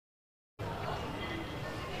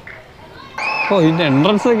ഓ ഇതിന്റെ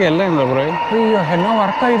എൻട്രൻസ് ഒക്കെ അല്ലേ ബ്രോ? അയ്യോ എന്നോ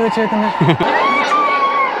വർക്കായിട്ട് വെച്ചേക്കുന്നത്.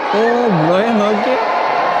 ഓ ബ്രോയെ നോക്കി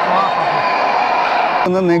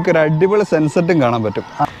നിങ്ങൾക്ക് ഒരു അടിപൊളി സൺസെറ്റും കാണാൻ പറ്റും.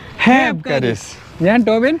 ഞാൻ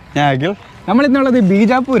ടോബിൻ, ഞാൻ അഖിൽ. നമ്മൾ ഇന്നുള്ളത്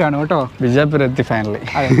ബീജാപ്പൂരാണ് കേട്ടോ. ബിജാപൂർ എത്തി ഫൈനലി.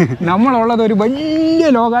 നമ്മളുള്ളത് ഒരു വലിയ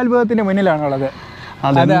ലോകാത്ഭുതത്തിന്റെ മുന്നിലാണുള്ളത്.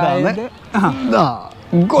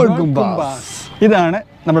 ഗോൾ ഗുംബാസ്. ഇതാണ്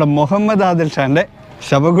നമ്മുടെ മുഹമ്മദ് ആദിൽ ഷാന്റെ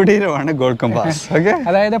ശവകുടീരമാണ് ഗോൾ ഗുംബാസ്. ഓക്കെ,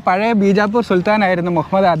 അതായത് പഴയ ബീജാപ്പൂർ സുൽത്താനായിരുന്നു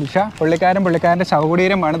മുഹമ്മദ് ആദിൽ ഷാ. പുള്ളിക്കാരൻ്റെ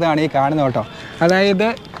ശവകുടീരം പണിതാണ് ഈ കാണുന്നത് കേട്ടോ. അതായത്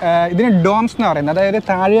ഇതിന് ഡോംസ് എന്ന് പറയുന്നത്, അതായത്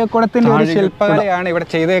താഴെക്കുളത്തിന്റെ ഒരു ശില്പകലയാണ് ഇവിടെ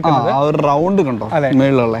ചെയ്തേക്കുന്നത്. ആ ഒരു റൗണ്ട് കണ്ടോ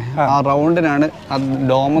മേളിലുള്ള ആ റൗണ്ടിനാണ്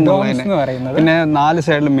ഡോം എന്ന് പറയുന്നത്. പിന്നെ 4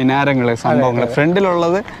 സൈഡിലും മിനാരങ്ങള്, സംഭവങ്ങള്.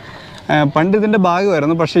 ഫ്രണ്ടിലുള്ളത് പണ്ട് ഇതിന്റെ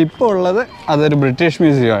ഭാഗമായിരുന്നു, പക്ഷെ ഇപ്പോൾ ഉള്ളത് അതൊരു ബ്രിട്ടീഷ്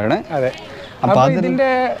മ്യൂസിയം ആണ്. അതെ. അപ്പോൾ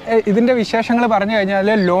ഇതിന്റെ വിശേഷങ്ങൾ പറഞ്ഞു കഴിഞ്ഞാൽ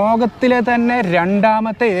ലോകത്തിലെ തന്നെ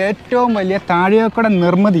 2ാമത്തെ ഏറ്റവും വലിയ താഴെക്കുട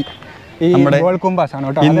നിർമ്മിതി ഈ ഗോൾ ഗുംബാസ് ആണ്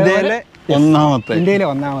കേട്ടോ. ഇന്ത്യയിലെ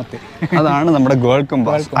 1ാമത്തെ അതാണ് നമ്മുടെ ഗോൾ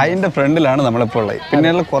ഗുംബാസ്. അതിന്റെ ഫ്രണ്ടിലാണ് നമ്മളിപ്പോൾ ഉള്ളത്.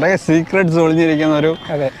 പിന്നെയുള്ള കുറെ സീക്രട്സ് ഒളിഞ്ഞിരിക്കുന്ന ഒരു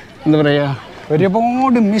എന്താ പറയാ,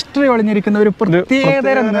 ഒരുപാട് മിസ്റ്ററി ഒളിഞ്ഞിരിക്കുന്ന ഒരു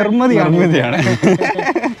പ്രത്യേകതര നിർമ്മിതിയാണ്.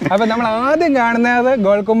 അപ്പൊ നമ്മൾ ആദ്യം കാണുന്നത്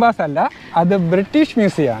ഗോൾ ഗുംബാസ് അല്ല, അത് ബ്രിട്ടീഷ്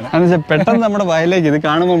മ്യൂസിയം ആണ്. പെട്ടെന്ന് നമ്മുടെ വയലേക്ക് ഇത്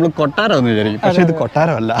കാണുമ്പോൾ നമ്മൾ കൊട്ടാരം എന്ന് വിചാരിക്കും, പക്ഷെ ഇത്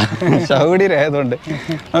കൊട്ടാരമല്ല, ശവകുടീരായതുകൊണ്ട്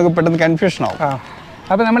നമുക്ക് പെട്ടെന്ന് കൺഫ്യൂഷൻ ആവും.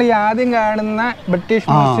 അപ്പൊ നമ്മൾ ഈ ആദ്യം കാണുന്ന ബ്രിട്ടീഷ്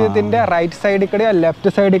മ്യൂസിയത്തിന്റെ റൈറ്റ് സൈഡിൽ കൂടെയോ ലെഫ്റ്റ്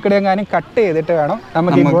സൈഡിൽ കൂടെയോ എങ്ങാനും കട്ട് ചെയ്തിട്ട് വേണം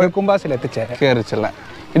നമുക്ക് ഗോൾ ഗുംബാസിൽ എത്തിച്ചേരാൻ. കയറിച്ചില്ല,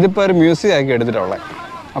 ഇതിപ്പോ ഒരു മ്യൂസിയം ആക്കി എടുത്തിട്ടുള്ളത്.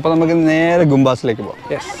 അപ്പൊ നമുക്ക് നേരെ ഗുംബാസിലേക്ക് പോകാം.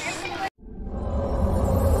 യെസ്.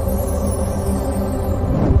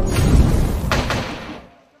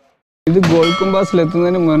 ഇത് ഗോൾ ഗുംബാസിൽ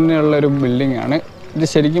എത്തുന്നതിന് മുന്നേ ഉള്ള ഒരു ബിൽഡിംഗ് ആണ്. ഇത്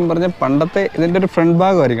ശരിക്കും പറഞ്ഞാൽ പണ്ടത്തെ ഇതിൻ്റെ ഒരു ഫ്രണ്ട്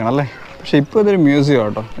ഭാഗമായിരിക്കണം അല്ലേ, പക്ഷെ ഇപ്പോൾ ഇതൊരു മ്യൂസിയം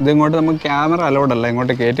കേട്ടോ. ഇത് ഇങ്ങോട്ട് നമുക്ക് ക്യാമറ അലൗഡ് അല്ല,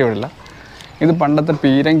 ഇങ്ങോട്ട് കയറ്റി വിടില്ല. ഇത് പണ്ടത്തെ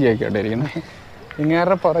പീരങ്കിയൊക്കെ ആയിട്ട് ഇരിക്കുന്നത്.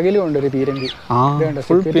 ഇങ്ങേറെ പുറകിലും ഉണ്ട് ഒരു പീരങ്കി.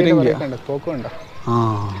 ഫുൾ പീരങ്കി.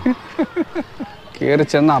 കയറി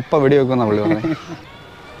ചെന്ന് അപ്പ വെടി വെക്കുന്ന പുള്ളി പറഞ്ഞേ.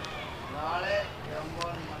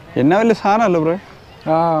 എന്നാ വലിയ സാധനമല്ലോ ബ്രോ.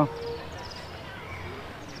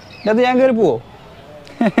 അത് ഞാൻ കയറി പോവോ?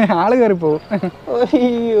 ആള് കയറി പോവും.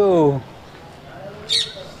 അയ്യോ,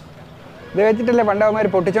 ഇത് വെച്ചിട്ടല്ലേ പണ്ടവന്മാർ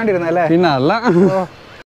പൊട്ടിച്ചോണ്ടിരുന്നല്ലേ? പിന്നെ അല്ല.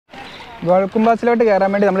 ഗോൾ ഗുംബാസിലോട്ട് കയറാൻ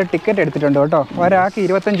വേണ്ടി നമ്മൾ ടിക്കറ്റ് എടുത്തിട്ടുണ്ട് കേട്ടോ. ഒരാൾക്ക്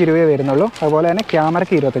 25 രൂപയെ വരുന്നുള്ളൂ. അതുപോലെ തന്നെ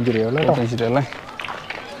ക്യാമറയ്ക്ക് 25 രൂപയുള്ളൂ കേട്ടോ. അല്ലേ,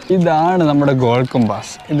 ഇതാണ് നമ്മുടെ ഗോൾ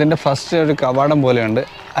ഗുംബാസ്. ഇതിൻ്റെ ഫസ്റ്റ് ഒരു കവാടം പോലെയുണ്ട്,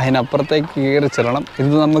 അതിനപ്പുറത്തേക്ക് കയറി ചെല്ലണം.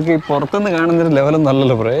 ഇത് നമുക്ക് ഈ പുറത്തുനിന്ന് കാണുന്നൊരു ലെവലും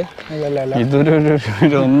നല്ലല്ലോ ബ്രോ. ഇതൊരു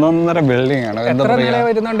 1.5 ബിൽഡിംഗ് ആണ്. എന്താ പറയാ,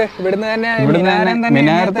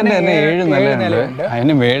 മിനാരത്തിന്റെ തന്നെ 7 നിലയുണ്ട്.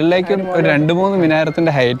 അതിന് മുകളിലേക്ക് ഒരു 2-3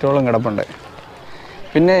 മിനാരത്തിന്റെ ഹൈറ്റോളം കിടപ്പുണ്ട്.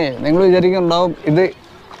 പിന്നെ നിങ്ങൾ വിചാരിക്കുന്നുണ്ടാവും ഇത്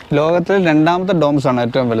ലോകത്തിൽ 2ാമത്തെ ഡോംസ് ആണ്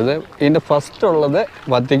ഏറ്റവും വലുത്. ഇതിന്റെ ഫസ്റ്റ് ഉള്ളത്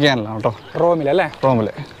വത്തിക്കാനിലാണ് കേട്ടോ, റോമിലല്ലേ.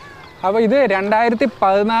 റോമില്. അപ്പോൾ ഇത്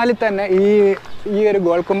 2014 തന്നെ ഈ ഒരു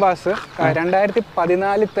ഗോൾ ഗുംബാസ്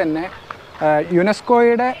 2014 തന്നെ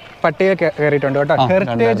യുനെസ്കോയുടെ പട്ടിക കയറിയിട്ടുണ്ട് കേട്ടോ.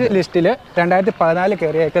 ഹെറിറ്റേജ് ലിസ്റ്റിൽ 2014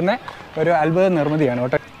 കയറിയേക്കുന്ന ഒരു അത്ഭുത നിർമ്മിതിയാണ്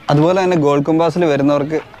കേട്ടോ. അതുപോലെ തന്നെ ഗോൾ ഗുംബാസിൽ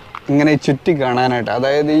വരുന്നവർക്ക് ഇങ്ങനെ ചുറ്റി കാണാനായിട്ട്,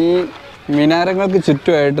 അതായത് ഈ മിനാരങ്ങൾക്ക്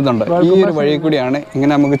ചുറ്റുമായിട്ടുണ്ട്. ഈ ഒരു വഴി കൂടിയാണ്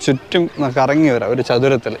ഇങ്ങനെ നമുക്ക് ചുറ്റും കറങ്ങി വരാം ഒരു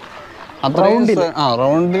ചതുരത്തിൽ.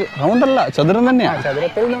 റൗണ്ടല്ല, ചതുരം തന്നെയാണ്.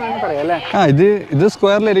 ഇത്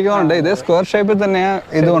സ്ക്വയറിൽ ഇരിക്കുന്നുണ്ട്. ഇതേ സ്ക്വയർ ഷേപ്പിൽ തന്നെയാണ്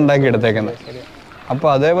ഇത് ഉണ്ടാക്കി എടുത്തേക്കുന്നത്. അപ്പൊ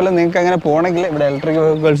അതേപോലെ നിങ്ങൾക്ക് അങ്ങനെ പോകണമെങ്കിൽ ഇവിടെ ഇലക്ട്രിക്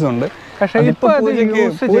വെഹിക്കിൾസ് ഉണ്ട്.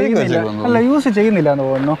 യൂസ് ചെയ്യുന്നില്ല എന്ന്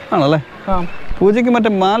തോന്നുന്നു. ആണല്ലേ, പൂജയ്ക്ക്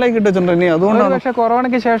മറ്റേ മാലയൊക്കെ ഇട്ട് വെച്ചിട്ടുണ്ട്. ഇനി അതുകൊണ്ടാണ്. പക്ഷെ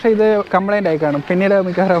കൊറോണയ്ക്ക് ശേഷം ഇത് കംപ്ലൈന്റ് ആയി കാണും. പിന്നീട്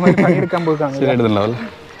പണിയെടുക്കാൻ പോയി കാണും. ശരിയായിട്ടുണ്ടാവല്ലേ.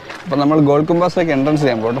 അപ്പൊ നമ്മൾ ഗോൾ ഗുംബാസിലേക്ക് എൻട്രൻസ്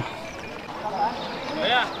ചെയ്യാൻ പോട്ടോ.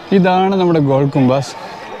 ഇതാണ് നമ്മുടെ ഗോൾ ഗുംബാസ്.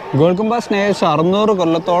 ഗോൾ ഗുംബാസിന് ഏകദേശം 600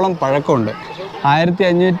 കൊല്ലത്തോളം പഴക്കമുണ്ട്.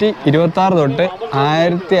 1526 തൊട്ട്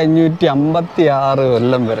 1556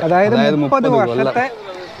 കൊല്ലം വരെ, അതായത് 30 വർഷത്തെ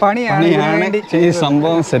പണിയാണ് ഈ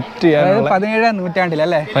സംഭവം സെറ്റ് ചെയ്യാനുള്ള. 17ാം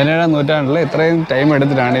നൂറ്റാണ്ടിലല്ലേ, 17ാം നൂറ്റാണ്ടിൽ ഇത്രയും ടൈം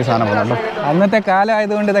എടുത്തിട്ടാണ് ഈ സാധനം പറഞ്ഞത്. അന്നത്തെ കാലം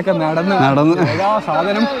ആയതുകൊണ്ട് ഇതൊക്കെ നടന്ന്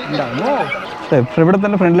സാധനം ഉണ്ടാകുമോ. ഇവിടെ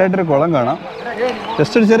തന്നെ ഫ്രണ്ടിലായിട്ടൊരു കുളം കാണാം.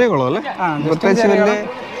 ജസ്റ്റ് ഒരു ചെറിയ കുളം അല്ലേ, പ്രത്യേകിച്ച് വലിയ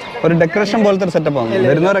ഒരു ഡെക്കറേഷൻ പോലത്തെ ഒരു സെറ്റപ്പ് ആണ്.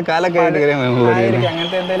 വരുന്നവരെ കാലൊക്കെ ആയിട്ട്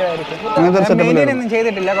അങ്ങനത്തെ സെറ്റപ്പ്.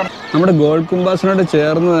 നമ്മുടെ ഗോൾ ഗുംബാസിനോട്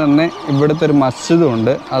ചേർന്ന് തന്നെ ഇവിടുത്തെ ഒരു മസ്ജിദും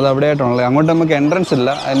ഉണ്ട്. അത് അവിടെ ആയിട്ടുള്ളത്. അങ്ങോട്ട് നമുക്ക് എൻട്രൻസ് ഇല്ല.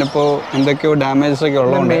 അതിനിപ്പോ എന്തൊക്കെയോ ഡാമേജസ് ഒക്കെ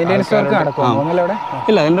ഉള്ളതുകൊണ്ട്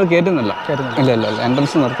ഇല്ല, അതിൻ്റെ കയറ്റുന്നില്ല. ഇല്ല,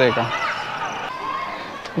 എൻട്രൻസ് നിർത്തിയേക്കാം.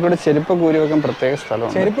 ഇവിടെ ചെരുപ്പ് കൂരി വെക്കാൻ പ്രത്യേക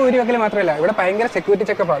സ്ഥലമാണ്. ചെരുപ്പ് കൂരി വെക്കൽ മാത്രമല്ല, ഇവിടെ ഭയങ്കര സെക്യൂരിറ്റി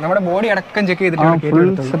ചെക്കപ്പാണ്. നമ്മുടെ ബോഡി അടക്കം ചെക്ക് ചെയ്തിട്ട് ഫുൾ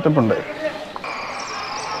സെറ്റപ്പ് ഉണ്ട്.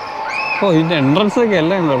 ഓ ഇതിന്റെ എൻട്രൻസ് ഒക്കെ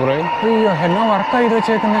അല്ലേ ബ്രോ. അയ്യോ എന്നോ വർക്കായിട്ട്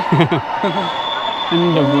വെച്ചേക്കുന്നത്.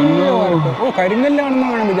 ഓ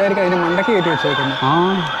കരിങ്കല്ലാണെന്നാണ് വിചാരിക്കുക. അതിന് മണ്ടക്ക് കയറ്റി വെച്ചേക്കുന്നത്.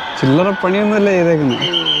 ചില്ലറ പണിയൊന്നുമല്ല ചെയ്തേക്കുന്നത്.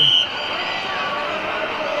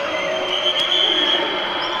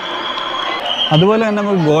 അതുപോലെ തന്നെ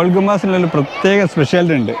നമുക്ക് ഗോൾ ഗുംബാസിനുള്ള പ്രത്യേക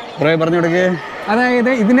സ്പെഷ്യാലിറ്റി ഉണ്ട്. കുറേ പറഞ്ഞു കൊടുക്കേ. അതായത്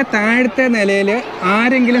ഇതിന്റെ താഴത്തെ നിലയിൽ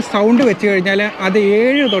ആരെങ്കിലും സൗണ്ട് വെച്ച് കഴിഞ്ഞാൽ അത്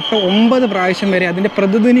 7 തൊട്ട് 9 പ്രാവശ്യം വരെ അതിന്റെ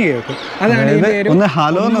പ്രതിധ്വനി കേൾക്കും. അതാണ് ഒന്ന്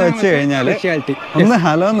ഹലോ എന്ന് വെച്ച് കഴിഞ്ഞാൽ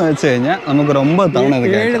നമുക്കൊരു 9 തവണ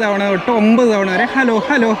 7 തവണ തൊട്ട് 9 തവണ വരെ ഹലോ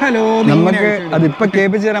ഹലോ ഹലോ. നമുക്ക് അതിപ്പോ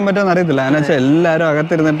കേൾപ്പിച്ച് തരാൻ പറ്റുമെന്ന് അറിയത്തില്ല. എന്ന് വെച്ചാൽ എല്ലാവരും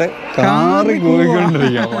അകത്തിരുന്നിട്ട് കാറി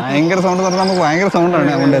കൂവിക്കൊണ്ടിരിക്കുക. ഭയങ്കര സൗണ്ട് പറഞ്ഞാൽ നമുക്ക് ഭയങ്കര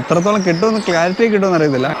സൗണ്ടാണ്. അതുകൊണ്ട് എത്രത്തോളം കിട്ടുമെന്ന് ക്ലാരിറ്റി കിട്ടുമെന്ന്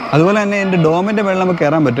അറിയത്തില്ല. അതുപോലെ തന്നെ എൻ്റെ ഡോമിന്റെ മേളിൽ നമുക്ക്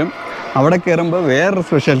കയറാൻ പറ്റും. അവിടെ കയറുമ്പോൾ വേറൊരു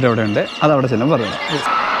സ്പെഷ്യാലിറ്റി അവിടെ ഉണ്ട്. അത് അവിടെ ചെല്ലും പറഞ്ഞു.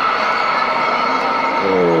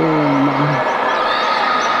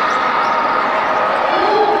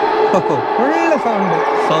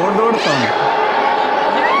 സൗണ്ടോട് സൗണ്ട്.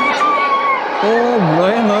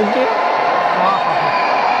 നോക്കി.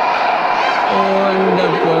 എൻ്റെ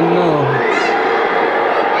പൊന്നോ.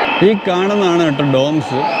 ഈ കാണുന്നതാണ് കേട്ടോ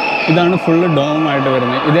ഡോംസ്. ഇതാണ് ഫുള്ള് ഡോമായിട്ട്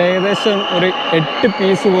വരുന്നത്. ഇത് ഏകദേശം ഒരു 8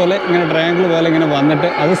 പീസ് പോലെ ഇങ്ങനെ ട്രയാങ്കിൾ പോലെ ഇങ്ങനെ വന്നിട്ട്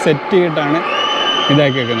അത് സെറ്റ് ചെയ്തിട്ടാണ്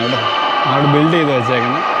ഇതാക്കി വെക്കുന്നത് കേട്ടോ. അവിടെ ബിൽഡ് ചെയ്ത്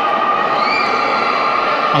വെച്ചേക്കുന്നത്.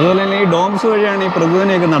 അതുപോലെ തന്നെ ഈ ഡോംസ് വഴിയാണ് ഈ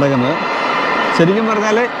പ്രതിധ്വനിയൊക്കെ നടക്കുന്നത്. ശരിക്കും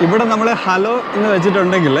പറഞ്ഞാൽ ഇവിടെ നമ്മൾ ഹലോ എന്ന്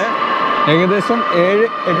വെച്ചിട്ടുണ്ടെങ്കിൽ ഏകദേശം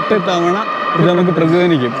 7-8 തവണ ഇത് നമുക്ക്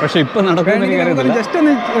പ്രതിധ്വനിക്കും. പക്ഷെ ഇപ്പം നടക്കുന്ന കാര്യത്തില്ല. ജസ്റ്റ്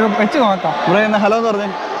ഒന്ന് വെച്ച് നോക്കാം. ഇവിടെ നിന്ന് ഹലോ എന്ന് പറഞ്ഞേ.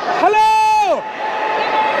 ഹലോ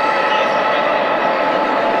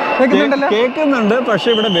കേൾക്കുന്നുണ്ട്. പക്ഷെ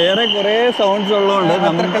ഇവിടെ വേറെ കുറെ സൗണ്ട്സ് ഉള്ളതുകൊണ്ട്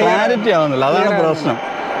നമുക്ക് ക്ലാരിറ്റി ആവുന്നില്ല. അതാണ് പ്രശ്നം.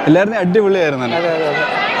 എല്ലാവരും അടിപൊളിയായിരുന്നല്ലോ.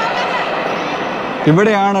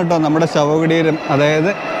 ഇവിടെയാണ് കേട്ടോ നമ്മുടെ ശവകുടീരം,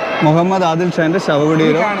 അതായത് മുഹമ്മദ് ആദിൽ ഷാന്റെ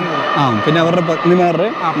ശവകുടീരം. പിന്നെ അവരുടെ പത്നിമാരുടെ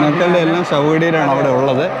മക്കളുടെ എല്ലാം ശവകുടീരമാണ് അവിടെ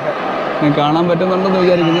ഉള്ളത്. കാണാൻ പറ്റുന്നുണ്ടെന്ന്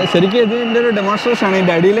വിചാരിക്കുന്നത്. ശരിക്കും ഇതിൻ്റെ ഒരു ഡെമോൺസ്ട്രേഷൻ ആണ്.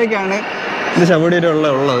 ഇതിൻ്റെ അടിയിലേക്കാണ് ഇത് ശവകുടീരം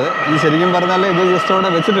ഉള്ളത്. ഇത് ശരിക്കും പറഞ്ഞാൽ ഇത് ജസ്റ്റ് അവിടെ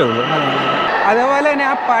വെച്ചിട്ടേ ഉള്ളൂ. അതേപോലെ തന്നെ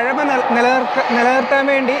ആ പഴമ നിലനിർത്താൻ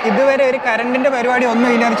വേണ്ടി ഇതുവരെ ഒരു കറണ്ടിന്റെ പരിപാടി ഒന്നും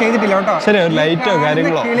ഇല്ലാതെ ചെയ്തിട്ടില്ല കേട്ടോ. ശരി, ഒരു ലൈറ്റോ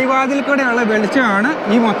കാര്യങ്ങളോ. കിളിവാതിൽ കൂടെയുള്ള വെളിച്ചമാണ്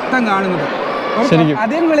ഈ മൊത്തം കാണുന്നത്.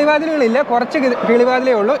 അധികം കിളിവാതിലുകളില്ല, കുറച്ച്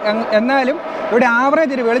കിളിവാതിലേ ഉള്ളൂ. എന്നാലും ഇവിടെ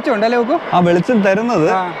ആവറേജ് ഒരു വെളിച്ചമുണ്ട് അല്ലേ നോക്കൂ. ആ വെളിച്ചം തരുന്നത്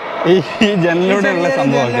ഈ ജനലിലൂടെയുള്ള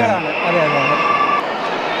സംഭവമൊക്കെയാണ്.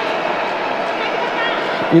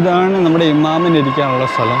 ഇതാണ് നമ്മുടെ ഇമാമിന് ഇരിക്കാനുള്ള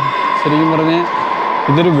സ്ഥലം. ശരിക്കും പറഞ്ഞാൽ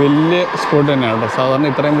ഇതൊരു വലിയ സ്പോട്ട് തന്നെയാണ് കേട്ടോ. സാധാരണ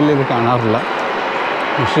ഇത്രയും വലിയ ഇത് കാണാറില്ല.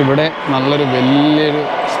 പക്ഷെ ഇവിടെ നല്ലൊരു വലിയൊരു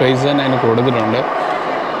സ്പേസ് തന്നെ അതിന് കൊടുത്തിട്ടുണ്ട്.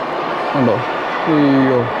 ഉണ്ടോ?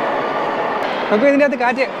 അയ്യോ, അപ്പോൾ ഇതിൻ്റെ അകത്ത്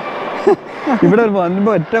കാറ്റ്. ഇവിടെ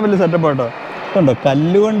വരുമ്പോൾ ഏറ്റവും വലിയ സെറ്റപ്പ് കേട്ടോ. കണ്ടോ,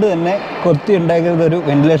 കല്ലുകൊണ്ട് തന്നെ കൊത്തി ഉണ്ടാക്കുന്നത് ഒരു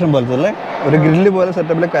വെന്റിലേഷൻ പോലത്തെ അല്ലേ, ഒരു ഗ്രില്ല് പോലെ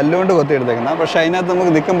സെറ്റപ്പിൽ കല്ലുകൊണ്ട് കൊത്തി എടുത്തേക്കുന്ന. പക്ഷെ അതിനകത്ത്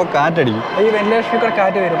നമുക്ക് നിൽക്കുമ്പോൾ കാറ്റടിക്കും. ഈ വെന്റിലേഷനിൽ കൂടെ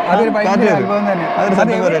കാറ്റ് വരും. അതൊരു അനുഭവം തന്നെ.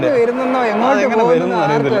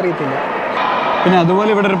 അറിയത്തില്ല. പിന്നെ അതുപോലെ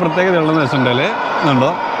ഇവിടെ ഒരു പ്രത്യേകത ഉള്ളതെന്ന് വെച്ചിട്ടുണ്ടെങ്കിൽ ഉണ്ടോ,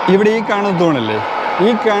 ഇവിടെ ഈ കാണുന്ന തൂണില്ലേ, ഈ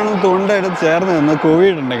കാണുന്ന തൂണിൻ്റെ അടുത്ത് ചേർന്ന് നിന്ന്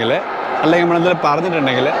കൂവിയിട്ടുണ്ടെങ്കിൽ അല്ലെങ്കിൽ നമ്മളെന്തെങ്കിലും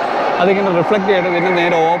പറഞ്ഞിട്ടുണ്ടെങ്കിൽ അതിങ്ങനെ റിഫ്ലക്റ്റ് ചെയ്തിട്ട് പിന്നെ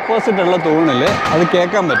നേരെ ഓപ്പോസിറ്റുള്ള തൂണിൽ അത്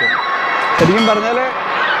കേൾക്കാൻ പറ്റും. ശരിക്കും പറഞ്ഞാൽ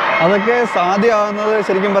അതൊക്കെ സാധ്യമാകുന്നത്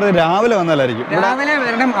ശരിക്കും പറഞ്ഞാൽ രാവിലെ വന്നാലായിരിക്കും. രാവിലെ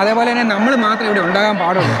വരണം. അതേപോലെ തന്നെ നമ്മൾ മാത്രം ഇവിടെ ഉണ്ടാകാൻ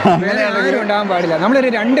പാടുള്ളൂ. ഉണ്ടാകാൻ പാടില്ല. നമ്മളൊരു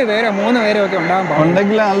 2 പേരോ 3 പേരോ ഒക്കെ ഉണ്ടാകാൻ പാടില്ല.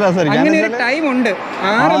 ഉണ്ടെങ്കിൽ നല്ല രസമായിരിക്കും. അങ്ങനെ ഒരു ടൈം ഉണ്ട്.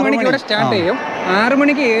 6 മണിക്ക് ഇവിടെ സ്റ്റാർട്ട് ചെയ്യും. 6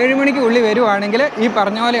 മണിക്ക് 7 മണിക്ക് ഉള്ളിൽ വരുവാണെങ്കിൽ ഈ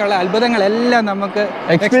പറഞ്ഞ പോലെയുള്ള അത്ഭുതങ്ങളെല്ലാം നമുക്ക്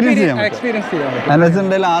എക്സ്പീരിയൻസ് ചെയ്യാൻ പറ്റും.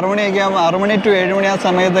 6 മണിയൊക്കെ ആകുമ്പോൾ 6 മണി ടു 7 മണി ആ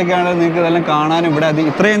സമയത്തൊക്കെയാണ് നിങ്ങൾക്ക് ഇതെല്ലാം കാണാനും ഇവിടെ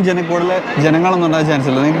ഇത്രയും കൂടുതൽ ജനങ്ങളൊന്നും ഉണ്ടാകാൻ ചാൻസ്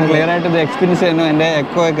ഇല്ല. നിങ്ങൾക്ക് ക്ലിയർ ആയിട്ട് ഇത് എക്സ്പീരിയൻസ് ചെയ്യാനും എൻ്റെ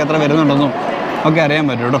എക്കോ ഒക്കെ എത്ര വരുന്നുണ്ടെന്നും ഒക്കെ അറിയാൻ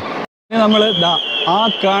പറ്റും കേട്ടോ. ഇനി നമ്മൾ ആ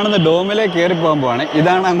കാണുന്ന ഡോമിലേക്ക് കയറി പോകാൻ പോവാണ്.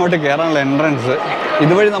 ഇതാണ് അങ്ങോട്ട് കയറാനുള്ള എൻട്രൻസ്.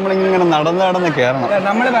 ഇതുവഴി നമ്മളിങ്ങനെ നടന്ന് കയറണം.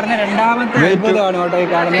 നമ്മൾ പറഞ്ഞ രണ്ടാമത്തെ അത്ഭുതമാണ് കേട്ടോ ഈ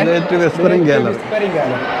കാണുന്നത്. വെസ്പറിംഗ് ഗാലറി.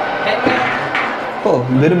 ഓ,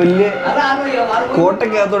 ഇതൊരു വലിയ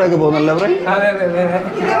കോട്ടയ്ക്കകത്തോടെ ഒക്കെ പോകുന്നല്ലോ അവരെ.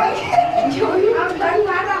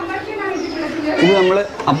 ഇത് നമ്മൾ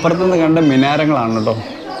അപ്പുറത്തുനിന്ന് കണ്ട മിനാരങ്ങളാണ് കേട്ടോ.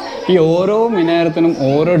 ഈ ഓരോ മിനാരത്തിനും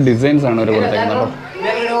ഓരോ ഡിസൈൻസ് ആണ് അവർ കൊടുത്തേക്കുന്നത് കേട്ടോ.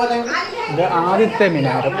 ആദ്യത്തെ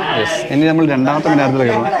മിനാരം. ഇനി നമ്മൾ രണ്ടാമത്തെ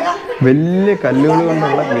മിനാരത്തിലേക്ക് കയറണം. വലിയ കല്ലുകൾ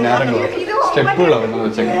കൊണ്ടുള്ള മിനാരങ്ങളാണ്, സ്റ്റെപ്പുകളാണ്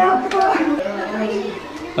വെച്ചേക്കുന്നത്.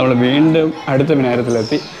 നമ്മൾ വീണ്ടും അടുത്ത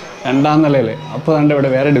മിനാരത്തിലെത്തി, 2ാം നിലയിൽ. അപ്പോൾ കണ്ട്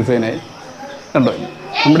ഇവിടെ വേറെ ഡിസൈനായി കണ്ടോ.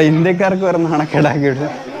 നമ്മുടെ ഇന്ത്യക്കാർക്ക് വരുന്ന കണക്കേടാക്കിയിട്ട്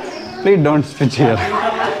പ്ലീസ് ഡോണ്ട് സ്പിച്ച് ഹിയർ.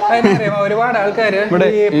 ഒരുപാട് ആൾക്കാർ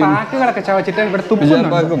പാക്കുകളൊക്കെ ചവച്ചിട്ട് ഇവിടെ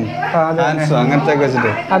അങ്ങനത്തെ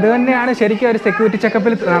വെച്ചിട്ട് അത് തന്നെയാണ് ശരിക്കും ഒരു സെക്യൂരിറ്റി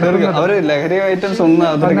ചെക്കപ്പിൽ അവർ ലഹരി ഐറ്റംസ് ഒന്നും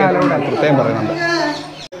പ്രത്യേകം പറയുന്നുണ്ട്.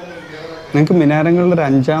 നിങ്ങൾക്ക് മിനാരങ്ങളുടെ ഒരു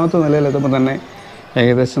 5ാമത്തെ നിലയിലെത്തുമ്പോൾ തന്നെ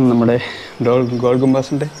ഏകദേശം നമ്മുടെ ഗോൾ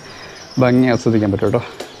ഗുംബാസിൻ്റെ ഭംഗി ആസ്വദിക്കാൻ പറ്റും കേട്ടോ.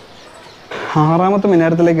 6ാമത്തെ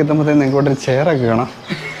മിനാരത്തിലേക്ക് എത്തുമ്പോഴത്തേക്കും നിങ്ങൾക്ക് ഇവിടെ ഒരു ചെയറൊക്കെ കാണാം.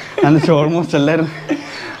 എന്നുവെച്ചാൽ ഓൾമോസ്റ്റ് എല്ലാവരും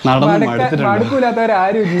നടന്ന്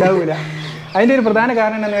മടുക്കൂലാത്തവരാരും ഉണ്ടാവൂല. അതിൻ്റെ ഒരു പ്രധാന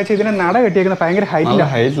കാരണം എന്താണെന്ന് വെച്ചാൽ ഇതിനെ നട കെട്ടിയേക്കുന്ന ഭയങ്കര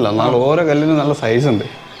ഹൈറ്റില്ല. എന്നാൽ ഓരോ കല്ലിനും നല്ല സൈസ് ഉണ്ട്.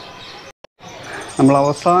 നമ്മൾ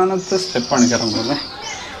അവസാനത്തെ സ്റ്റെപ്പാണ് കയറാൻ പോകുന്നത്.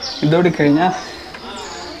 ഇതോടെ കഴിഞ്ഞാൽ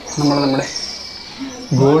നമ്മുടെ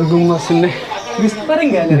ഗോൾ ഗുംബസിൻ്റെ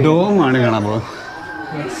വിസ്പറിംഗ് ഗാലറി ഡോമാണ് കാണാൻ പോകുന്നത്.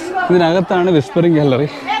 ഇതിനകത്താണ് വിസ്പറിംഗ് ഗാലറി.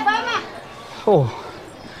 ഓ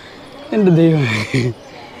എൻ്റെ ദൈവം,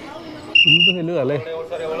 എന്ത് വലുതല്ലേ.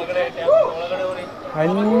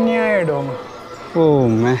 അന്യായ ഡോം. ഓ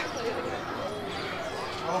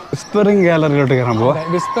വിസ്പറിംഗ് ഗാലറിയിലോട്ട് കയറാൻ പോവാ.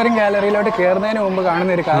 വിസ്പറിംഗ് ഗാലറിയിലോട്ട് കയറുന്നതിന് മുമ്പ്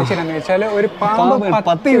കാണുന്ന ഒരു കാഴ്ച എന്താണെന്ന് വെച്ചാൽ ഒരു പാമ്പ്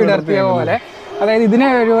പത്തി വിടർത്തിയ പോലെ, അതായത് ഇതിനെ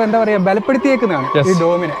ഒരു എന്താ പറയാ ബലപ്പെടുത്തിയേക്കുന്നതാണ് ഈ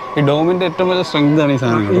ഡോമിനെ. ഈ ഡോമിന്റെ ഏറ്റവും വലിയ സ്ട്രെങ്ത് ആണ് ഈ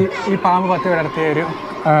സാധനം. ഈ പാമ്പ് പത്തി വിടർത്തിയ ഒരു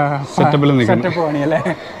സെറ്റപ്പിൽ സെറ്റപ്പ് പണിയല്ലേ.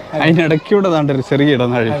 അതിനിടയ്ക്കൂടെ താണ്ട് ഒരു ചെറിയ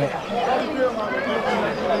ഇടനാഴി.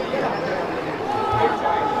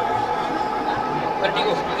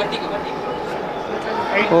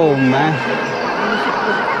 ഓ മാൻ,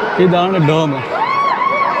 ഇതാണ് ഡോം.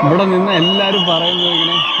 ഇവിടെ നിന്ന് എല്ലാവരും പറയുന്നത്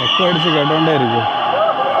ഇങ്ങനെ എക്കോ അടിച്ച് കേട്ടോണ്ടായിരിക്കും.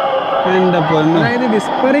 എൻ്റെ പൊന്നു, അതായത്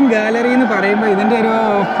വിസ്പറിംഗ് ഗാലറി എന്ന് പറയുമ്പോൾ ഇതിന്റെ ഒരു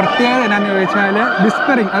പ്രത്യേകത എന്താണെന്ന് ചോദിച്ചാൽ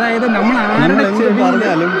വിസ്പറിംഗ്, അതായത്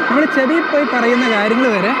നമ്മൾ ചെവിയിൽ പോയി പറയുന്ന കാര്യങ്ങൾ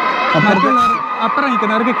വരെ അപ്പുറം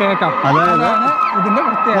നിൽക്കുന്നവർക്ക് കേൾക്കാം. അതാണ് ഇതിന്റെ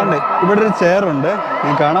പ്രത്യേകത. ഇവിടെ ഒരു ചെയറുണ്ട്,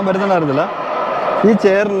 ഞാൻ കാണാൻ പറ്റുന്നുണ്ടായിരുന്നില്ല. ഈ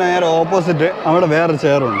ചെയറിന് നേരെ ഓപ്പോസിറ്റ് അവിടെ വേറൊരു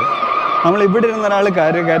ചെയറുണ്ട്. നമ്മൾ ഇവിടെ ഇരുന്ന ഒരാൾ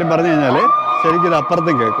കാര്യം പറഞ്ഞു കഴിഞ്ഞാൽ ശരിക്കും ഇത്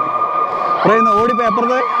അപ്പുറത്തും കേൾക്കും. പറയുന്ന ഓടിപ്പോയി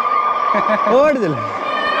അപ്പുറത്ത് ഓടിച്ചില്ല.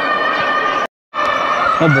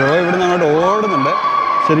 ബ്രോ ഇവിടുന്ന് അങ്ങോട്ട് ഓടുന്നുണ്ട്.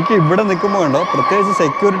 ശരിക്കും ഇവിടെ നിൽക്കുമ്പോൾ ഉണ്ടോ, പ്രത്യേകിച്ച്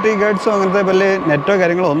സെക്യൂരിറ്റി ഗാർഡ്സോ അങ്ങനത്തെ വലിയ നെറ്റോ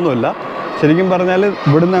കാര്യങ്ങളോ ഒന്നുമില്ല. ശരിക്കും പറഞ്ഞാൽ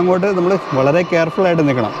ഇവിടുന്ന് അങ്ങോട്ട് നമ്മൾ വളരെ കെയർഫുള്ളായിട്ട്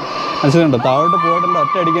നിൽക്കണം. മനസ്സിലുണ്ടോ, താഴോട്ട് പോയിട്ടുണ്ട്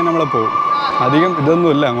ഒറ്റ അടിക്കാൻ നമ്മളെ പോകും. അധികം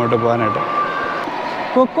ഇതൊന്നുമില്ല അങ്ങോട്ട് പോകാനായിട്ട്.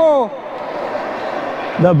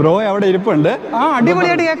 ഇതാ ബ്രോ അവിടെ ഇരിപ്പുണ്ട്.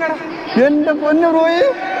 അടിപൊളിയായിട്ട് കേൾക്കടാ. എന്റെ പൊന്നു ബ്രോയെ,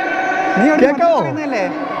 നീ കേൾക്കാവോ?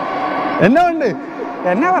 എന്നാ ഉണ്ട്?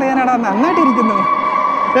 എന്നാ പറയാനാടാ, നന്നായിട്ട് ഇരിക്കുന്നു.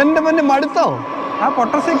 എന്റെ പൊന്ന് മടുത്തോ? ആ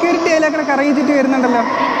പൊട്ട സെക്യൂരിറ്റി അതിലൊക്കെ കറങ്ങിച്ചിട്ട് വരുന്നുണ്ടല്ലോ.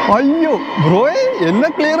 അയ്യോ ബ്രോയെ, എന്നെ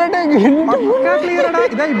ക്ലിയർ ക്ലിയർ.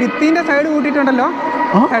 ഇതാ ഭിത്തിന്റെ സൈഡ് കൂട്ടിയിട്ടുണ്ടല്ലോ.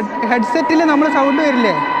 ഹെഡ്സെറ്റിൽ നമ്മൾ സൗണ്ട്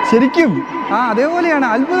വരില്ലേ ശരിക്കും? അതേപോലെയാണ്.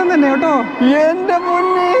 അത്ഭുതം തന്നെ കേട്ടോ. എന്റെ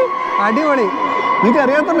പൊന്ന് അടിപൊളി. നിങ്ങൾക്ക്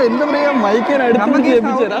അറിയാത്തല്ലോ എന്താ പറയാ, മൈക്കിന് അടുത്ത്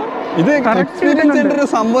കേൾപ്പിച്ചേരാ. ഇത് എക്സ്പീരിയൻസ് ഒരു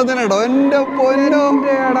സംഭവത്തിനാടോ. എന്റെ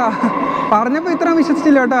പൊന്നോടാ, പറഞ്ഞപ്പോ ഇത്ര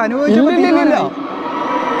വിശ്വസിച്ചില്ല കേട്ടോ. അനുഭവിച്ചില്ല.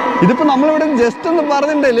 ഇതിപ്പോ നമ്മളിവിടെ ജസ്റ്റ് ഒന്ന്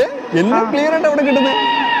പറഞ്ഞിട്ടുണ്ടെങ്കില് എല്ലാം ക്ലിയർ ആയിട്ട് അവിടെ കിട്ടുന്നത്.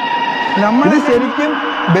 നമ്മൾ ശരിക്കും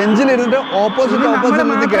ബെഞ്ചിലിരുന്നിട്ട് ഓപ്പോസിറ്റ്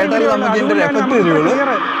കേട്ടാൽ നമുക്ക് ഇതിന്റെ ഒരു എഫക്ട് തരുള്ളൂ.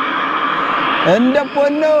 എന്റെ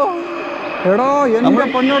പൊന്നോ എടോ, എന്റെ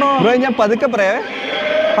പൊന്നോടോ. ഞാൻ പതുക്കെ പറയാ,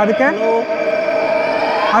 പതുക്കെ.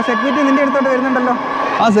 ആ സെക്യൂരിറ്റി നിന്റെ അടുത്തോട്ട് വരുന്നുണ്ടല്ലോ.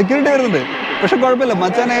 ആ സെക്യൂരിറ്റി വരുന്നുണ്ട്, പക്ഷെ കുഴപ്പമില്ല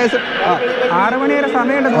മച്ചാൻ. 6 മണി വരെ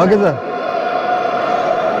സമയമുണ്ട്. Okay sir.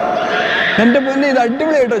 എന്റെ പൊന്നെ, ഇത്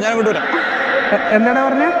അടിപൊളിയായിട്ടോ. ഞാൻ ഇങ്ങോട്ട് വരാം. എന്താടാ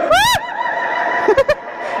പറഞ്ഞ?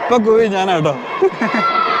 ഇപ്പൊ പോയി ഞാനാട്ടോ.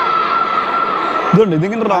 ഇതുണ്ട്,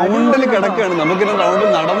 ഇതിങ്ങനെ റൗണ്ടിൽ കിടക്കുകയാണ്. നമുക്കിങ്ങനെ റൗണ്ടിൽ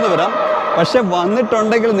നടന്നു വരാം. പക്ഷെ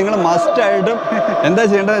വന്നിട്ടുണ്ടെങ്കിൽ നിങ്ങൾ മസ്റ്റായിട്ടും എന്താ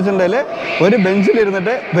ചെയ്യേണ്ടതെന്ന് വെച്ചിട്ടുണ്ടെങ്കിൽ ഒരു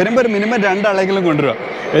ബെഞ്ചിലിരുന്നിട്ട് വരുമ്പോൾ ഒരു മിനിമം 2 ആളെങ്കിലും കൊണ്ടുവരിക.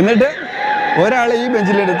 എന്നിട്ട് ഒരാളെ ഈ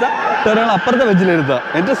ബെഞ്ചിലെടുത്താൽ ഒരാൾ അപ്പുറത്തെ ബെഞ്ചിലെടുത്താൽ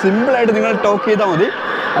എന്നിട്ട് സിമ്പിളായിട്ട് നിങ്ങൾ ടോക്ക് ചെയ്താൽ മതി.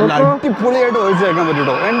 നല്ല അടിപൊളിയായിട്ട് വോയിസ് കേൾക്കാൻ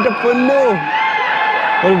പറ്റൂട്ടോ. എൻ്റെ പൊന്നോ,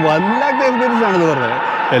 ഒരു വല്ലാത്ത എക്സ്പീരിയൻസ് ആണെന്ന് പറഞ്ഞത്.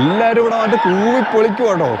 എല്ലാവരും ഇവിടെ വന്നിട്ട് കൂവി പൊളിക്കും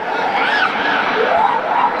കേട്ടോ.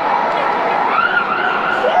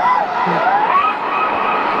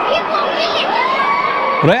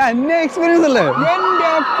 അന്യ എക്സ്പീരിയൻസ് അല്ലേ?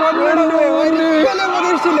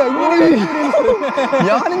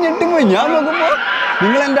 ഞാനും ഞെട്ടിപ്പോയി. ഞാൻ നോക്കുമ്പോ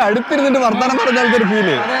നിങ്ങൾ എന്റെ അടുത്തിരുന്നിട്ട് വർത്തമാനം പറഞ്ഞ ആൾക്കൊരു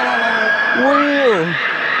ഫീല്.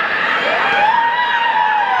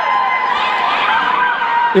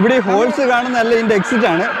 ഇവിടെ ഈ ഹോൾസ് കാണുന്നതല്ല ഇതിന്റെ എക്സിറ്റ്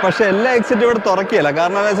ആണ്. പക്ഷെ എല്ലാ എക്സിറ്റും ഇവിടെ തുറക്കിയല്ല.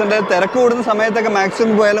 കാരണം എന്താ വെച്ചാൽ തിരക്ക് കൂടുന്ന സമയത്തൊക്കെ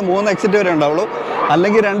മാക്സിമം പോയാലും 3 എക്സിറ്റ് വരെ ഉണ്ടാവുള്ളൂ,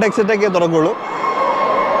 അല്ലെങ്കിൽ 2 എക്സിറ്റൊക്കെ തുറക്കുള്ളൂ.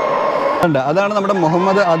 അതാണ് നമ്മുടെ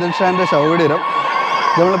മുഹമ്മദ് ആദിൽ ഷാന്റെ ശൗകര്യം.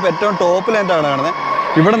 നമ്മളിപ്പോൾ ഏറ്റവും ടോപ്പിലായിട്ടാണ് കാണുന്നത്.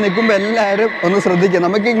 ഇവിടെ നിൽക്കുമ്പോൾ എല്ലാവരും ഒന്ന് ശ്രദ്ധിക്കുക.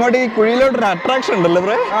 നമുക്ക് ഇങ്ങോട്ട് ഈ കുഴിയിലോട്ടൊരു അട്രാക്ഷൻ ഉണ്ടല്ലോ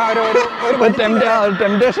ബ്രോ,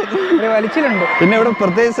 ടെംപ്റ്റേഷൻ വലിച്ചിലുണ്ട്. പിന്നെ ഇവിടെ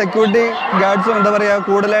പ്രത്യേകിച്ച് സെക്യൂരിറ്റി ഗാർഡ്സും എന്താ പറയുക,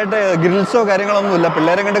 കൂടുതലായിട്ട് ഗ്രിൽസോ കാര്യങ്ങളൊന്നും ഇല്ല.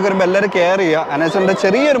 പിള്ളേരെ കണ്ടൊക്കെ വരുമ്പോൾ എല്ലാവരും കെയർ ചെയ്യുക. അനേസന്റെ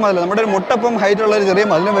ചെറിയൊരു മതിൽ, നമ്മുടെ ഒരു മുട്ടപ്പം ഹൈറ്റ് ഉള്ള ഒരു ചെറിയ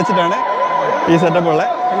മതിലും വെച്ചിട്ടാണ് ഈ സെറ്റപ്പ് ഉള്ളത്.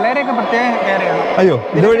 പിള്ളേരെയൊക്കെ പ്രത്യേകം കെയർ ചെയ്യണം. അയ്യോ,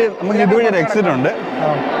 ഇതുവഴി നമുക്ക് ഇതുവഴി ഒരു എക്സിറ്റ് ഉണ്ട്.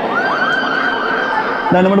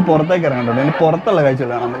 ഞാൻ നമ്മൾ പുറത്തേക്ക് ഇറങ്ങണ്ടോ, ഇനി പുറത്തുള്ള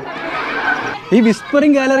കാഴ്ചകളാണ് നമ്മൾ. ഈ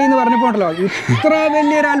വിസ്പറിംഗ് ഗാലറി എന്ന് പറഞ്ഞപ്പോ ഉണ്ടല്ലോ, ഇത്ര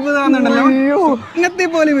വലിയൊരു അത്ഭുതമാണെന്നുണ്ടല്ലോ. ഇങ്ങനത്തെ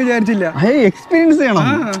പോലും വിചാരിച്ചില്ല. എക്സ്പീരിയൻസ് ചെയ്യണം.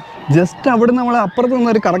 ജസ്റ്റ് അവിടെ നമ്മൾ അപ്പുറത്ത്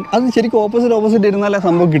നിന്നൊരു അത് ശരിക്കും ഓപ്പോസിറ്റ് ഇരുന്നാലേ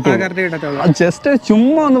സംഭവം കിട്ടും. ജസ്റ്റ്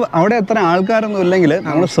ചുമ്മാ ഒന്ന് അവിടെ എത്ര ആൾക്കാരൊന്നും ഇല്ലെങ്കിൽ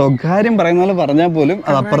നമ്മൾ സ്വകാര്യം പറയുന്ന പോലെ പറഞ്ഞാൽ പോലും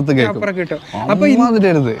അത് അപ്പുറത്ത് കിട്ടും. അപ്പൊ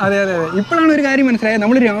അതെ അതെ, ഇപ്പോഴാണ് ഒരു കാര്യം മനസ്സിലായത്.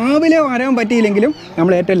 നമ്മൾ രാവിലെ വരാൻ പറ്റിയില്ലെങ്കിലും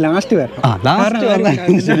നമ്മൾ ഏറ്റവും ലാസ്റ്റ് വരണം.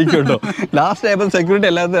 ശരിക്കും കേട്ടോ. ലാസ്റ്റ് ആയപ്പോൾ സെക്യൂരിറ്റി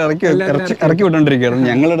എല്ലാത്തും ഇറക്കി വിട്ടോണ്ടിരിക്കുകയായിരുന്നു.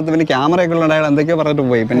 ഞങ്ങളുടെ അടുത്ത് പിന്നെ ക്യാമറ ഒക്കെ ഉള്ള അയാൾ എന്തൊക്കെയോ പറഞ്ഞിട്ട്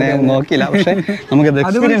പോയി, പിന്നെ നോക്കിയില്ല. പക്ഷെ നമുക്ക്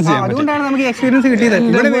എക്സ്പീരിയൻസ് ചെയ്യാൻ പറ്റും. അതുകൊണ്ടാണ് നമുക്ക് എക്സ്പീരിയൻസ് കിട്ടിയത്.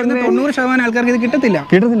 ഇവിടെ വരുന്ന 90% ആൾക്കാർക്ക് ഇത് കിട്ടത്തില്ല.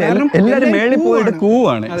 എല്ലാവരും മേളിൽ പോയിട്ട്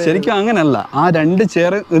കൂവാണ്. ശരിക്കും അങ്ങനല്ല. ആ 2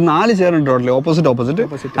 ചെയർ 4 ചെയർ ഉണ്ട് ടോട്ടലി, ഓപ്പോസിറ്റ്.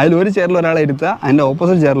 അതിൽ ഒരു ചെയറിൽ ഒരാളെ ഇരുത്തുക, അതിന്റെ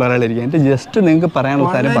ഓപ്പോസിറ്റ് ചെയറിൽ ഒരാളെ ഇരിക്കുക. എന്നിട്ട് ജസ്റ്റ് നിങ്ങൾക്ക് പറയാനുള്ള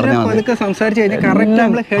കാര്യം പറഞ്ഞാൽ മതി. സംസാരിച്ച് കഴിഞ്ഞാൽ കറക്റ്റ്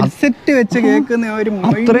നമ്മൾ ഹെഡ്സെറ്റ് വെച്ച് കേൾക്കുന്ന ഒരു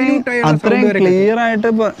അത്രയും ക്ലിയർ ആയിട്ട്.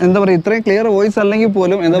 എന്താ പറയുക, ഇത്രയും ക്ലിയർ വോയിസ് അല്ലെങ്കിൽ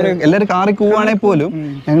പോലും എന്താ പറയുക, എല്ലാവരും കാറി കൂവാണെങ്കിൽ പോലും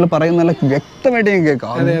ഞങ്ങൾ പറയുന്ന നല്ല വ്യക്തമായിട്ട് ഞാൻ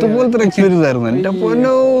കേൾക്കാം. അതുപോലത്തെ ഒരു എക്സ്പീരിയൻസ് ആയിരുന്നു. എന്റെ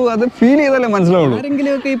പൊന്നോ, അത് ഫീൽ ചെയ്താലേ മനസ്സിലാവുള്ളൂ.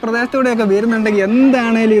 ആരെങ്കിലും ഒക്കെ ഈ പ്രദേശത്തൂടെയൊക്കെ വരുന്നുണ്ടെങ്കിൽ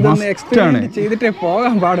എന്താണേലും ഇതൊന്ന് എക്സ്പീരിയൻസ് ചെയ്തിട്ടേ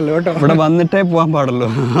പോകാൻ പാടുള്ളൂ കേട്ടോ. ഇവിടെ വന്നിട്ടേ പോകാൻ പാടുള്ളൂ.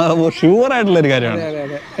 ഷുവർ ആയിട്ടുള്ള ഒരു കാര്യമാണ്.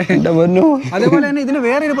 എന്റെ പൊന്നോ. അതേപോലെ തന്നെ ഇതിന്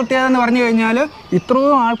വേറൊരു പ്രത്യേകത എന്ന് പറഞ്ഞു കഴിഞ്ഞാൽ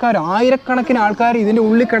ഇത്രയും ആൾക്കാർ, ആയിരക്കണക്കിന് ആൾക്കാർ ഇതിന്റെ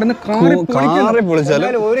ഉള്ളിൽ കിടന്ന് കാറി പൊളിച്ചാലും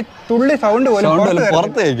ഒരു തുള്ളി സൗണ്ട് പോലും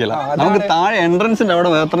പുറത്ത് കേൾക്കില്ല. നമുക്ക് താഴെ എൻട്രൻസിന്റെ അവിടെ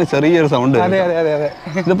വേറെ ചെറിയൊരു സൗണ്ട്.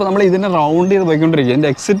 ഇതിപ്പോ നമ്മൾ ഇതിനെ റൗണ്ട് ചെയ്ത് പോയിക്കൊണ്ടിരിക്കുക. ഇതിന്റെ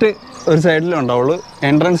എക്സിറ്റ് ഒരു സൈഡിലേ ഉണ്ടാവുള്ളൂ,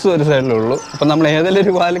 എൻട്രൻസ് ഒരു സൈഡിലേ ഉള്ളൂ. അപ്പം നമ്മൾ ഏതെങ്കിലും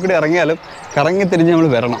ഒരു വാലിൽ കൂടി ഇറങ്ങിയാലും കറങ്ങി തിരിഞ്ഞ് നമ്മൾ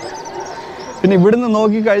വരണം. പിന്നെ ഇവിടുന്ന്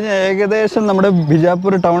നോക്കിക്കഴിഞ്ഞാൽ ഏകദേശം നമ്മുടെ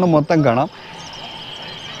ബിജാപ്പൂർ ടൗൺ മൊത്തം കാണാം.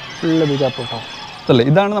 ഫുള്ള് ബിജാപ്പൂർ ടൗൺ അല്ലേ.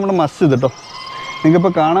 ഇതാണ് നമ്മുടെ മസ്ജിദ് കേട്ടോ.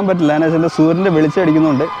 നിങ്ങൾക്കിപ്പോൾ കാണാൻ പറ്റില്ല, എന്ന് വെച്ചാൽ സൂര്യൻ്റെ വെളിച്ചം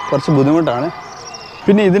അടിക്കുന്നതുകൊണ്ട് കുറച്ച് ബുദ്ധിമുട്ടാണ്.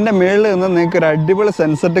 പിന്നെ ഇതിൻ്റെ മേളിൽ നിന്ന് നിങ്ങൾക്ക് ഒരു അടിപൊളി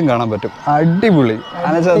സെൻസെറ്റും കാണാൻ പറ്റും. അടിപൊളി.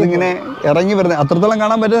 എന്ന് വെച്ചാൽ അതിങ്ങനെ ഇറങ്ങി വരുന്നത് അത്രത്തോളം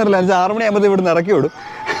കാണാൻ പറ്റുന്നില്ല. എന്ന് വെച്ചാൽ 6 മണിയാകുമ്പോൾ ഇവിടുന്ന് ഇറക്കി വിടും.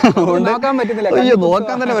 അതുകൊണ്ട് അയ്യോ,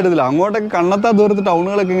 നോക്കാൻ തന്നെ പറ്റത്തില്ല. അങ്ങോട്ടൊക്കെ കണ്ണത്താ ദൂരത്ത്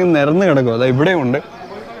ടൗണുകളൊക്കെ ഇങ്ങനെ നിരന്ന് കിടക്കും. അതാ ഇവിടെയുണ്ട്.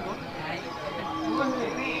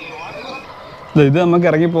 ഇത് നമുക്ക്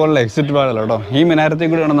ഇറങ്ങിപ്പോകാനുള്ള എക്സിറ്റ് പാടല്ല കേട്ടോ. ഈ മിനാരത്തിൽ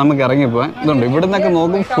കൂടെ വേണം നമുക്ക് ഇറങ്ങിപ്പോകാൻ. ഇതുണ്ട്, ഇവിടെ നിന്നൊക്കെ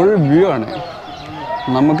നോക്കും ഫുൾ വ്യൂ ആണ്.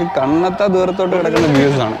 നമുക്ക് കണ്ണത്താ ദൂരത്തോട്ട് കിടക്കുന്ന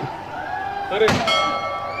വ്യൂസ് ആണ്.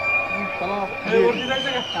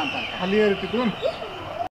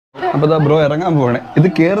 അപ്പൊ ബ്രോ ഇറങ്ങാൻ പോവാണ്. ഇത്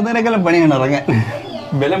കേറുന്നതിനേക്കാളും പണിയാണ് ഇറങ്ങാൻ.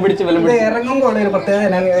 ബലം പിടിച്ച് ഇറങ്ങുമ്പോൾ ഒരു പ്രത്യേകത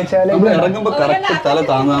ഇറങ്ങുമ്പോ കറക്റ്റ് തല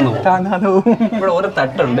താന്നാന്ന്. ഇവിടെ ഓരോ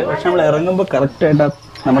തട്ടുണ്ട്, പക്ഷെ നമ്മൾ ഇറങ്ങുമ്പോ കറക്റ്റ് ആയിട്ട്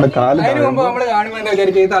നമ്മുടെ കാല്,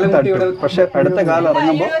 പക്ഷെ അടുത്ത കാലം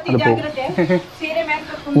ഇറങ്ങുമ്പോ അത് പോകും.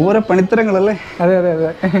 ഓരോ പണിത്തരങ്ങളല്ലേ. അതെ.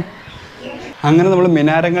 അങ്ങനെ നമ്മൾ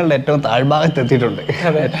മിനാരങ്ങളുടെ ഏറ്റവും താഴ്ഭാഗത്ത് എത്തിയിട്ടുണ്ട്,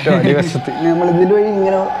 ഏറ്റവും അടിവശത്ത്. നമ്മൾ ഇതിൽ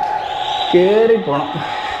ഇങ്ങനെ കേറി പോണം.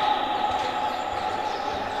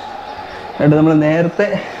 എന്നിട്ട് നമ്മൾ നേരത്തെ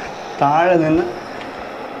താഴെ നിന്ന്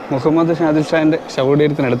മുഹമ്മദ് ഷാദിൽ ഷാൻ്റെ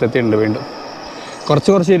ശവകുടീരത്തിനടുത്ത് എത്തിയിട്ടുണ്ട്. വീണ്ടും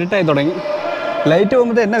കുറച്ച് ഇരുട്ടായി തുടങ്ങി. ലൈറ്റ്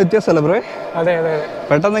പോകുമ്പോൾ എന്നാ വ്യത്യാസമല്ല ബ്രോ? അതെ.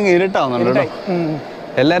 പെട്ടെന്ന് ഇങ്ങ് ഇരുട്ടാവുന്നുണ്ട് കേട്ടോ.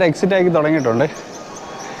 എല്ലാവരും എക്സിറ്റ് ആക്കി തുടങ്ങിയിട്ടുണ്ട്.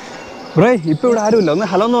 ബ്രോ ഇപ്പം ഇവിടെ ആരുമില്ല. ഒന്ന്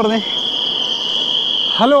ഹലോ എന്ന് പറഞ്ഞേ.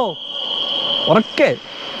 ഹലോ, ഉറക്കെ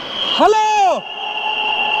ഹലോ.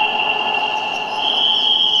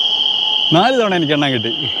 4 തവണ എനിക്ക് എണ്ണാൻ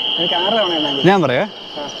കിട്ടി. എനിക്ക് 6 തവണ. ഞാൻ പറയാ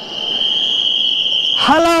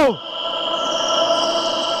ഹലോ.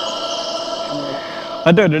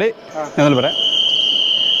 മറ്റേ ഞാൻ പറയാം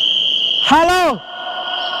ഹലോ.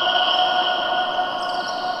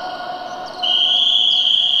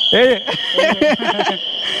 ഏഴ്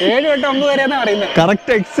തൊട്ട് 9 വരെയെന്നാ പറയുന്നത്.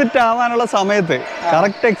 കറക്റ്റ് എക്സിറ്റ് ആവാനുള്ള സമയത്ത്,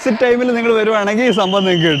 കറക്റ്റ് എക്സിറ്റ് ടൈമിൽ നിങ്ങൾ വരുവാണെങ്കിൽ ഈ സംഭവം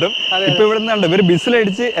നിങ്ങൾക്ക് കിട്ടും. ഇപ്പൊ ഇവിടെ നിന്നുണ്ട് ഇവര്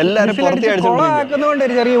ബിസിലടിച്ച് എല്ലാവരും പുറത്ത് അടിച്ചുകൊണ്ട്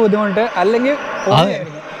ഒരു ചെറിയ ബുദ്ധിമുട്ട്. അല്ലെങ്കിൽ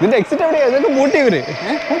ഇതിന്റെ എക്സിറ്റ് എവിടെയാ? ഇതൊക്കെ പൂട്ടി ഇവര്.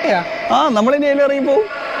 ആ, നമ്മളിനി അതിൽ ഇറങ്ങി പോകും.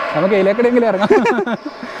 നമുക്ക് ഇതിലേക്കെങ്കിലും ഇറങ്ങാം.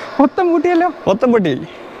 മൊത്തം പൂട്ടിയല്ലോ. മൊത്തം പൂട്ടി.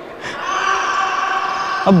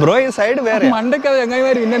 ബ്രോ ഈ സൈഡ് വേറെ, മണ്ടൊക്കെ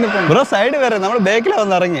ചങ്ങായിമാര് പിന്നെ ബ്രോ സൈഡ് വേറെ. നമ്മൾ ബേക്കിലാ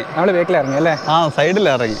വന്ന് ഇറങ്ങി. നമ്മള് ബേക്കിൽ ഇറങ്ങി അല്ലേ? ആ, സൈഡിൽ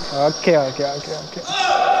ഇറങ്ങി. ഓക്കെ.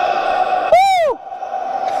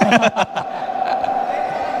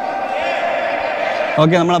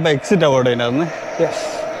 ഓക്കെ, നമ്മളപ്പോ എക്സിറ്റ് ആവോട്ടെ അതിനകത്ത്.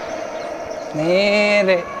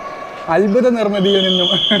 നേരെ അത്ഭുത നിർമ്മിതിയിൽ നിന്നും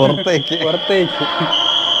പുറത്തേക്ക്.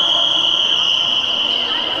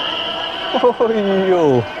 അയ്യോ,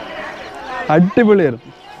 അടിപൊളിയായിരുന്നു.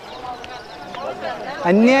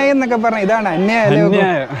 അന്യായം എന്നൊക്കെ പറഞ്ഞ ഇതാണ് അന്യായം.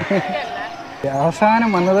 അവസാനം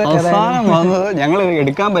വന്നത് ഞങ്ങൾ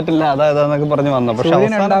എടുക്കാൻ പറ്റില്ല അതായതാന്നൊക്കെ പറഞ്ഞ് വന്നു. പക്ഷെ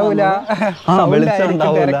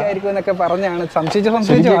പറഞ്ഞാണ് സംശയിച്ച്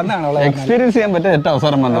വന്നാണ്. എക്സ്പീരിയൻസ് ചെയ്യാൻ പറ്റിയ ഏറ്റവും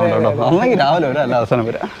അവസരം വന്നതുകൊണ്ട് കേട്ടോ. അന്നെങ്കിൽ രാവിലെ വരാം, അല്ല അവസാനം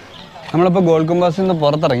വരാം. നമ്മളിപ്പോൾ ഗോൾ കുംബാസിൽ നിന്ന്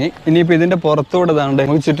പുറത്തിറങ്ങി. ഇനിയിപ്പോൾ ഇതിൻ്റെ പുറത്തൂടെ ഇതാണ്ട്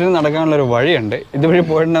നമുക്ക് ചുറ്റിനും നടക്കാനുള്ളൊരു വഴിയുണ്ട്. ഇതുവഴി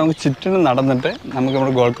പോയിട്ട് നമുക്ക് ചുറ്റിനും നടന്നിട്ട് നമുക്ക്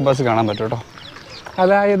നമ്മുടെ ഗോൾ കുംബാസ് കാണാൻ പറ്റും കേട്ടോ.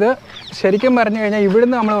 അതായത് ശരിക്കും പറഞ്ഞു കഴിഞ്ഞാൽ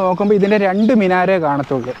ഇവിടുന്ന് നമ്മൾ നോക്കുമ്പോൾ ഇതിൻ്റെ 2 മിനാരേ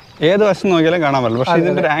കാണത്തുള്ളൂ. ഏത് വശം നോക്കിയാലും കാണാൻ പറ്റില്ല. പക്ഷേ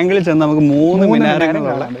ഇതിൻ്റെ ഒരു ആംഗിളിൽ ചെന്ന് നമുക്ക് 3 മിനാരങ്ങൾ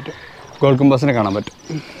കാണാൻ പറ്റും. ഗോൾ കുംബാസിനെ കാണാൻ പറ്റും.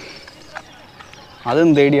 അതും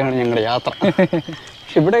തേടിയാണ് ഞങ്ങളുടെ യാത്ര.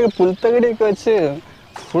 പക്ഷെ ഇവിടെ പുൽത്തകടിയൊക്കെ വെച്ച്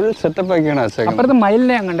ഫുൾ സെറ്റപ്പ് ഒക്കെയാണ് വെച്ചേക്കുന്നത്. അപ്പുറത്ത്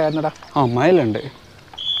മയിലിനെ അങ്ങണ്ടായിരുന്നടാ. ആ, മയിലുണ്ട്.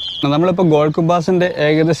 നമ്മളിപ്പോൾ ഗോൾ കുംബാസിൻ്റെ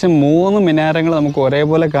ഏകദേശം 3 മിനാരങ്ങൾ നമുക്ക്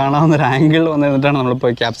ഒരേപോലെ കാണാവുന്ന ഒരു ആംഗിളിൽ വന്നിട്ടാണ് നമ്മളിപ്പോൾ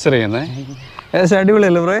ക്യാപ്ചർ ചെയ്യുന്നത്. ഏകദേശം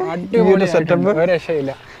അടിപൊളിയല്ലേ ബ്രോ? അടിപൊളി സെറ്റപ്പ്, ഒരു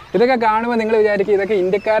രക്ഷയില്ല. ഇതൊക്കെ കാണുമ്പോൾ നിങ്ങൾ വിചാരിക്കും ഇതൊക്കെ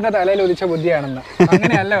ഇന്ത്യക്കാരുടെ തലയിൽ ഉദിച്ച ബുദ്ധിയാണെന്ന്.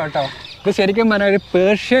 അങ്ങനെയല്ല കേട്ടോ. ഇത് ശരിക്കും പറഞ്ഞാൽ ഒരു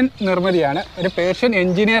പേർഷ്യൻ നിർമ്മിതിയാണ്. ഒരു പേർഷ്യൻ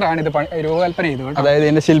എഞ്ചിനീയർ ആണ് ഇത് രൂപകൽപ്പന ചെയ്തത്. അതായത്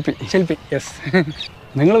ഇതിന്റെ ശില്പി. യെസ്.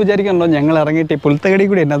 നിങ്ങൾ വിചാരിക്കണ്ടോ ഞങ്ങൾ ഇറങ്ങിയിട്ട് ഈ പുൽത്തകടി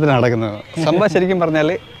കൂടി എന്നതിന് നടക്കുന്നത്? സംഭവം ശരിക്കും പറഞ്ഞാൽ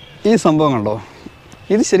ഈ സംഭവം കണ്ടോ,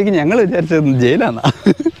 ഇത് ശരിക്കും ഞങ്ങൾ വിചാരിച്ചത് ജയിലാന്നാ.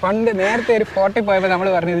 പണ്ട് നേരത്തെ ഒരു 40 പോയപ്പോൾ നമ്മൾ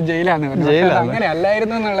പറഞ്ഞത് ജയിലാന്ന് പറഞ്ഞു. അങ്ങനെ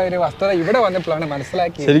അല്ലായിരുന്നു എന്നുള്ള ഒരു വസ്തുത ഇവിടെ വന്നപ്പോഴാണ്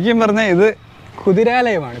മനസ്സിലാക്കി. ശരിക്കും പറഞ്ഞാൽ ഇത്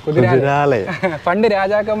കുതിരാലയമാണ്. കുതിരാലയം പണ്ട്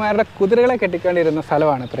രാജാക്കന്മാരുടെ കുതിരകളെ കെട്ടിക്കൊണ്ടിരുന്ന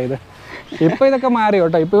സ്ഥലമാണ് അത്ര ഇത്. ഇപ്പൊ ഇതൊക്കെ മാറി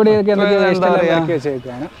കേട്ടോ. ഇപ്പൊ ഇവിടെ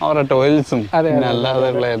വെച്ചേക്കാണ് അവരുടെ ടോയ്ലറ്റ്സും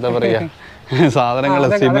അല്ലാതെ എന്താ പറയാ സാധനങ്ങൾ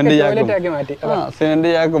സിമെന്റ്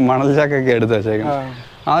ചാക്കും മണൽ ചാക്കൊക്കെ എടുത്ത് വെച്ചേക്കണം.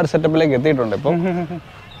 ആ ഒരു സെറ്റപ്പിലേക്ക് എത്തിയിട്ടുണ്ട് ഇപ്പം.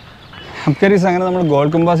 അബ്കാരീസ് അങ്ങനെ നമ്മൾ ഗോൾ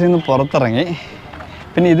കുംബാസിൽ നിന്ന് പുറത്തിറങ്ങി.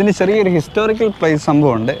 പിന്നെ ഇതിന് ചെറിയൊരു ഹിസ്റ്റോറിക്കൽ പ്ലേസ്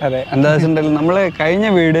സംഭവമുണ്ട്. എന്താ വെച്ചിട്ടുണ്ടെങ്കിൽ നമ്മൾ കഴിഞ്ഞ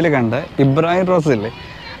വീഡിയോയിൽ കണ്ട ഇബ്രാഹിം റോസ് ഇല്ലേ,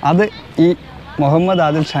 അത് ഈ മുഹമ്മദ്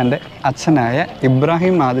ആദിൽ ഷാൻ്റെ അച്ഛനായ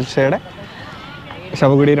ഇബ്രാഹിം ആദിൽ ഷായുടെ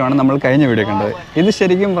ശവകുടീരമാണ് നമ്മൾ കഴിഞ്ഞ വീഡിയോ കണ്ടത്. ഇത്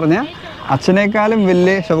ശരിക്കും പറഞ്ഞാൽ അച്ഛനേക്കാളും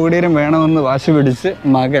വലിയ ശവകുടീരം വേണമെന്ന് വാശി പിടിച്ച്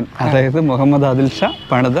മകൻ, അതായത് മുഹമ്മദ് ആദിൽ ഷാ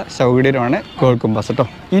പണിത ശവകുടീരമാണ് ഗോൾ കുംബാസ് കേട്ടോ.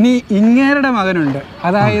 ഇനി ഇങ്ങേരുടെ മകനുണ്ട്,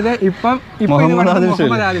 അതായത് ഇപ്പം മുഹമ്മദ്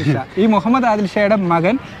ആദിൽ ഷാ. ഈ മുഹമ്മദ് ആദിൽ ഷായുടെ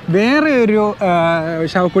മകൻ വേറെ ഒരു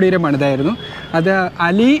ശവകുടീരം പണിതായിരുന്നു. അത്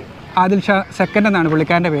അലി ആദിൽ ഷാ സെക്കൻഡ് എന്നാണ്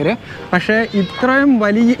പുള്ളിക്കാരൻ്റെ പേര്. പക്ഷേ ഇത്രയും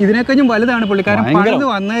വലിയ ഇതിനെക്കഴിഞ്ഞും വലുതാണ് പുള്ളിക്കാരൻ പണിത്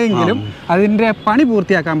വന്നതെങ്കിലും അതിൻ്റെ പണി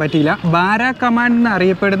പൂർത്തിയാക്കാൻ പറ്റിയില്ല. ബാരാ കമാൻ എന്ന്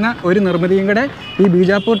അറിയപ്പെടുന്ന ഒരു നിർമ്മിതിയും കൂടെ ഈ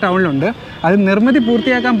ബീജാപ്പൂർ ടൗണിലുണ്ട്. അത് നിർമ്മിതി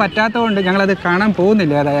പൂർത്തിയാക്കാൻ പറ്റാത്തതുകൊണ്ട് ഞങ്ങളത് കാണാൻ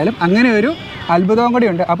പോകുന്നില്ല. ഏതായാലും അങ്ങനെ ഒരു അത്ഭുതവും കൂടി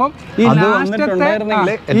ഉണ്ട്. അപ്പം ഈ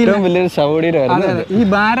ഈ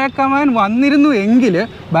ബാരാ കമാൻ വന്നിരുന്നു എങ്കിൽ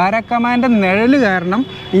ബാരാ കമാൻ്റെ നിഴല് കാരണം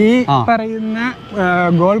ഈ പറയുന്ന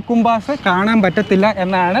ഗോൾ കുംബാസ് കാണാൻ പറ്റത്തില്ല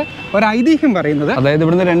എന്നാണ് ഒരു ഐതിഹ്യം പറയുന്നത്. അതായത്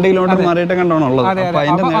ഇവിടുന്ന് 2 കിലോമീറ്റർ മാറിയിട്ട് കണ്ടോണുള്ളത്.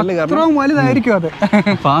 അത്രയും വലുതായിരിക്കും അത്.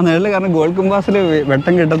 അപ്പൊ ആ നിഴല് കാരണം ഗോൾ കുംബാസിൽ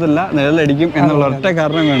വെട്ടം കിട്ടത്തില്ല, നിഴലടിക്കും എന്നുള്ള ഒറ്റ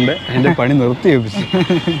കാരണം കൊണ്ട് അതിന്റെ പണി നിർത്തി വെപ്പിച്ചു.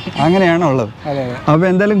 അങ്ങനെയാണ് ഉള്ളത്. അപ്പൊ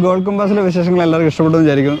എന്തായാലും ഗോൾ കുംബാസിലെ വിശേഷങ്ങൾ എല്ലാവർക്കും ഇഷ്ടപ്പെട്ടു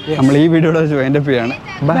വിചാരിക്കും. നമ്മൾ ഈ വീഡിയോയുടെ വെച്ച് വൈൻഡപ്പ് ചെയ്യാണ്.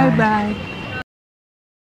 Bye bye.